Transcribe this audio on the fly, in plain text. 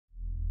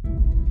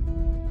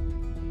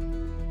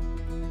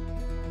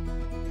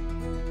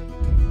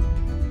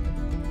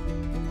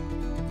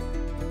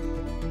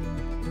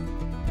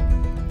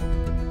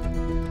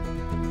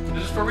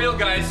for real,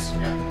 guys.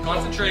 Yeah.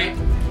 Concentrate.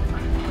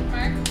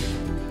 Mark?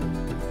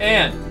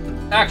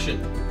 And action.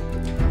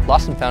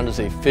 Lost and Found is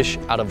a fish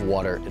out of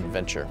water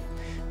adventure.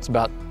 It's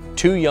about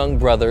two young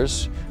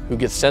brothers who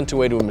get sent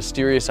away to a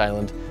mysterious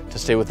island to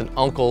stay with an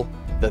uncle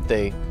that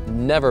they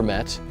never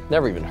met,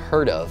 never even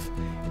heard of,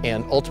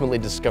 and ultimately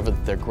discover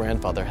that their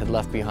grandfather had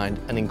left behind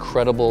an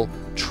incredible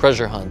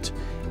treasure hunt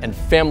and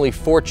family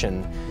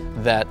fortune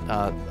that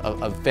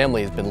a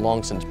family has been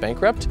long since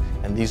bankrupt,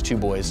 and these two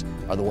boys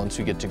are the ones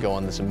who get to go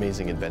on this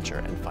amazing adventure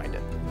and find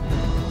it.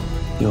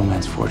 The old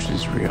man's fortune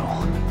is real.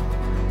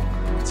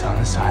 It's on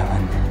this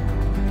island.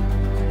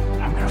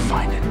 I'm gonna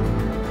find it.